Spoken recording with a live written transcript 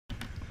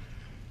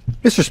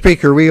Mr.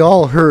 Speaker, we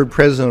all heard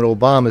President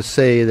Obama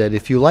say that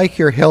if you like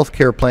your health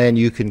care plan,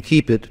 you can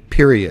keep it,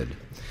 period.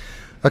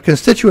 A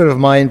constituent of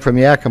mine from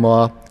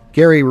Yakima,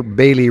 Gary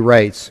Bailey,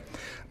 writes,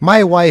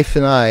 "My wife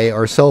and I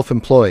are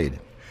self-employed.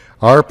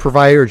 Our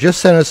provider just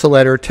sent us a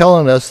letter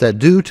telling us that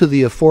due to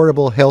the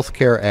Affordable Health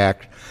Care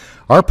Act,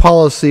 our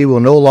policy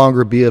will no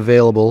longer be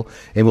available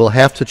and we'll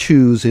have to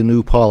choose a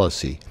new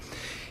policy."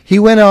 He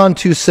went on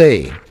to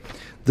say,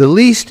 "The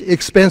least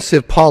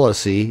expensive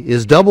policy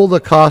is double the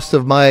cost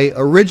of my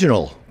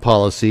original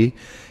policy,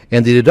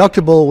 and the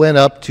deductible went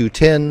up to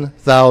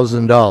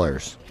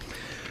 $10,000.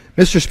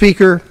 Mr.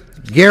 Speaker,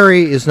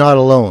 Gary is not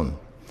alone.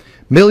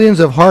 Millions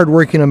of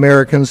hardworking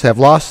Americans have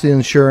lost the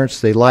insurance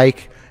they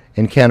like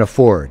and can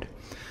afford.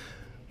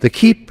 The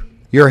Keep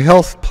Your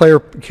Health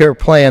Care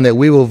plan that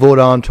we will vote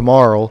on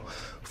tomorrow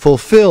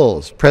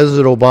fulfills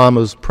President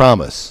Obama's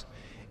promise,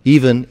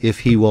 even if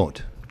he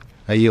won't.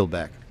 I yield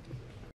back.